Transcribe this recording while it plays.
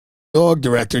Dog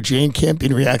director Jane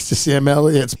Campion reacts to Sam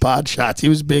Elliott's pod shots. He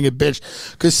was being a bitch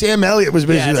because Sam Elliott was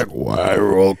basically like, "Why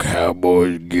are all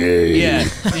cowboys gay?" Yeah,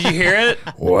 did you hear it?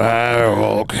 Why are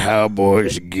all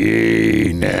cowboys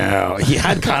gay now? He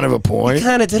had kind of a point. He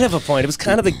kind of did have a point. It was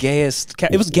kind of the gayest.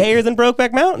 It was gayer than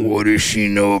Brokeback Mountain. What does she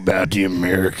know about the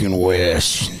American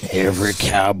West? Every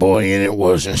cowboy in it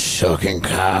wasn't sucking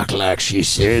cock like she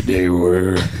said they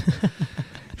were.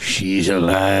 She's a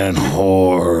lying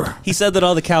whore. He said that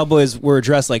all the cowboys were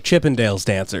dressed like Chippendales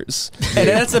dancers. And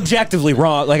that's objectively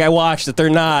wrong. Like, I watched it. They're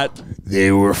not.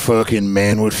 They were fucking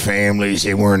men with families.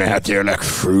 They weren't out there like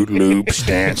Fruit Loops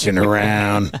dancing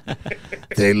around.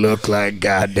 They look like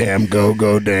goddamn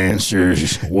go-go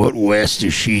dancers. What West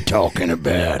is she talking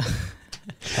about?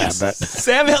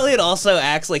 Sam Elliott also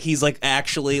acts like he's like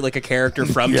actually like a character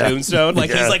from Tombstone. Like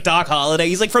he's like Doc Holliday.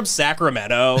 He's like from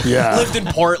Sacramento. Yeah. Lived in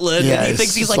Portland. And he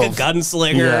thinks he's like a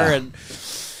gunslinger. And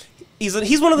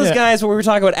he's one of those guys where we were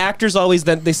talking about actors always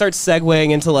then they start segueing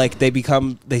into like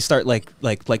they start like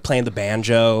playing the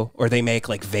banjo or they make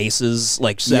like vases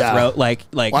like Seth wrote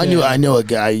well, I know a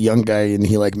guy, a young guy, and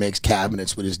he like makes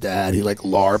cabinets with his dad. He like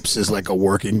LARPs as like a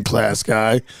working class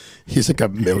guy. He's like a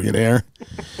millionaire.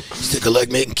 He's like, I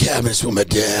like making cabinets with my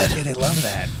dad. Yeah, they love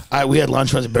that. We had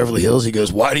lunch once in Beverly Hills. He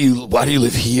goes, why do you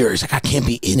live here? He's like, I can't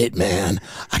be in it, man.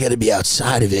 I got to be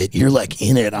outside of it. You're like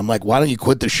in it. I'm like, why don't you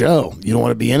quit the show? You don't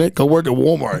want to be in it? Go work at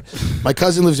Walmart. My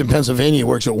cousin lives in Pennsylvania. He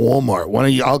works at Walmart. Why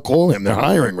don't you? I'll call him. They're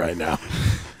hiring right now.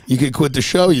 You could quit the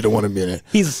show. You don't want to be in it.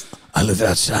 I live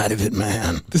outside of it,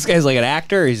 man. This guy's like an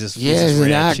actor? He's just he's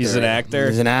an actor. He's an actor.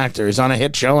 He's an actor. He's on a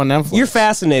hit show on Netflix. You're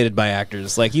fascinated by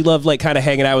actors. Like, you love, like, kind of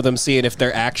hanging out with them, seeing if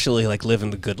they're actually, like,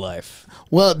 living the good life.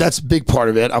 Well, that's a big part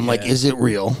of it. I'm like, is it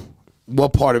real?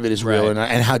 What part of it is real?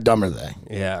 And how dumb are they?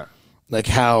 Yeah. Like,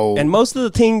 how... And most of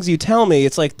the things you tell me,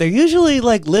 it's like, they're usually,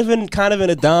 like, living kind of in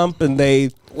a dump, and they...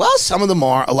 Well, some of them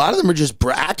are. A lot of them are just...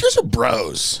 Actors are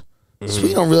bros. So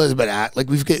we don't realize about act. Like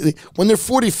when they're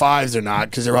 45s, they're not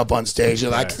because they're up on stage.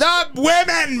 They're like, the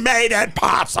women made it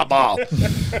possible.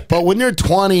 But when they're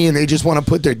 20 and they just want to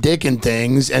put their dick in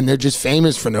things and they're just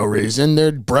famous for no reason,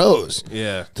 they're bros.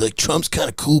 Yeah. They're like, Trump's kind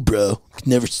of cool, bro. Could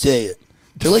never say it.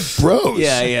 They're like bros.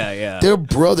 Yeah. They're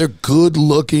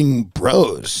good-looking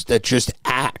bros that just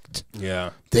act.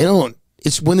 Yeah. They don't.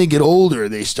 It's when they get older,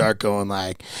 they start going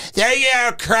like, the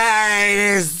Ukraine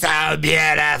is so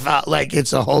beautiful. Like,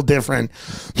 it's a whole different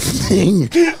thing.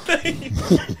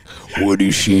 What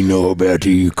does she know about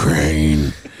the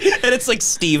Ukraine? And it's like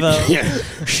Steve-O. Yeah.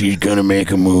 She's going to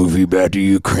make a movie about the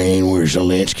Ukraine where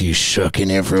Zelensky's sucking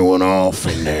everyone off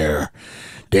in there.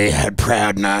 They had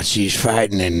proud Nazis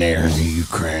fighting in there in the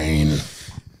Ukraine.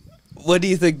 What do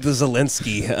you think the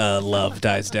Zelensky love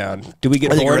dies down? Do we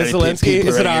get bored of Zelensky?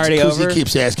 Is it already over? He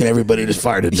keeps asking everybody to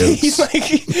fire the nukes.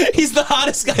 He's the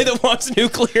hottest guy that wants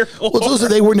nuclear war. Well, so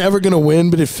they were never going to win,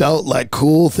 but it felt like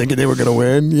cool thinking they were going to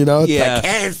win, you know?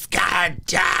 It's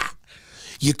like,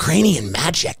 Ukrainian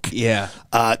magic. Yeah.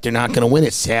 They're not going to win.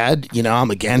 It's sad. You know,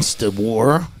 I'm against the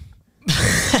war.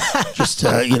 Just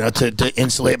to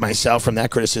insulate myself from that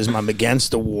criticism, I'm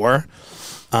against the war.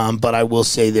 But I will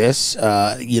say this,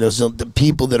 the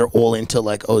people that are all into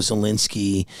like, oh,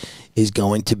 Zelensky is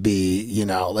going to be,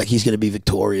 like he's going to be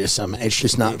victorious. It's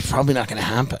just probably not going to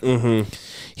happen.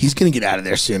 He's going to get out of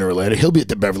there sooner or later. He'll be at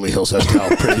the Beverly Hills Hotel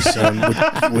pretty soon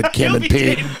with Kim and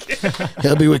Pete.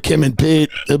 He'll be with Kim and Pete.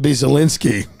 He'll be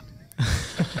Zelensky.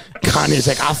 Kanye's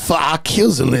like, I'll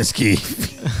kill Zelensky.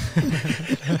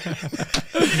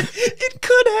 It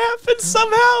could happen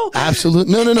somehow.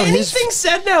 Absolutely. No. Anything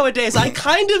said nowadays, I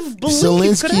kind of believe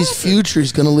Zelensky's future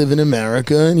is going to live in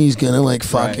America, and he's going to like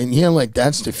fucking like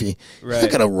that's the he's not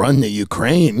going to run the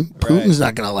Ukraine. Putin's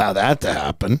not going to allow that to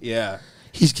happen. Yeah.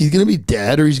 He's going to be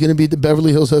dead, or he's going to be at the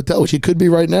Beverly Hills Hotel, which he could be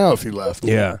right now if he left.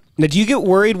 Yeah. Now, do you get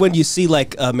worried when you see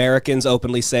like Americans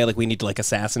openly say like we need to like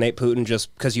assassinate Putin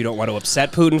just because you don't want to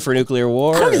upset Putin for nuclear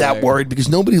war? I'm not that worried because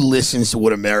nobody listens to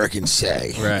what Americans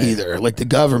say either. Like the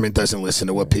government doesn't listen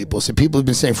to what people say. People have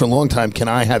been saying for a long time, "Can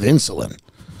I have insulin?"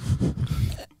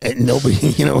 And nobody,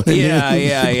 you know what I mean?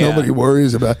 Yeah. Nobody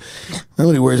worries about.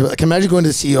 Like, imagine going to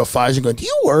the CEO of Pfizer and going, "Do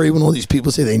you worry when all these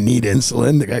people say they need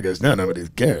insulin?" The guy goes, "No, nobody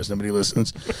cares. Nobody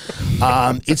listens."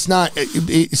 It's not.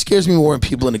 It scares me more when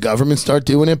people in the government start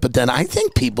doing it. But then I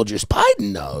think people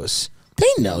Biden knows.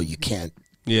 They know you can't.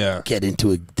 Get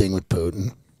into a thing with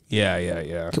Putin.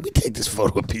 Yeah. Can we take this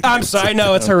photo of Pete? I'm sorry.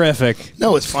 No, it's horrific.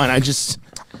 No, it's fine.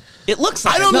 It looks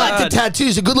like I don't like the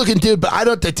tattoos. A good-looking dude,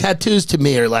 but the tattoos to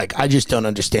me are like, I just don't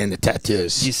understand the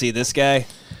tattoos. You see this guy?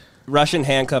 Russian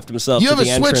handcuffed himself to the entrance.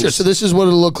 You have a switcher, so this is what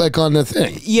it'll look like on the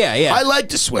thing. Yeah. I like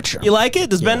the switcher. You like it?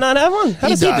 Does Ben not have one? How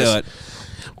does he do it?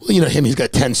 Well, you know him. He's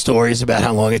got 10 stories about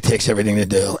how long it takes everything to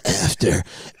do. After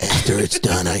it's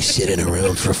done, I sit in a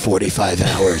room for 45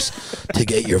 hours to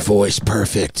get your voice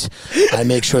perfect. I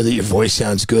make sure that your voice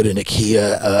sounds good in a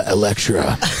Kia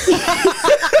Electra.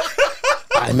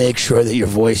 I make sure that your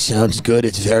voice sounds good.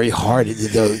 It's very hard.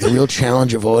 The real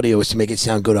challenge of audio is to make it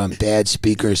sound good on bad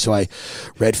speakers. So I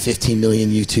read 15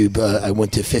 million YouTube. I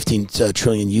went to 15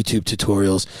 trillion YouTube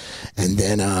tutorials, and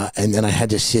then I had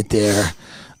to sit there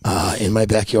in my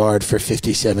backyard for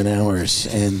 57 hours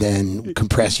and then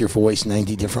compress your voice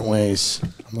 90 different ways.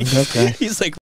 I'm like, okay. He's like,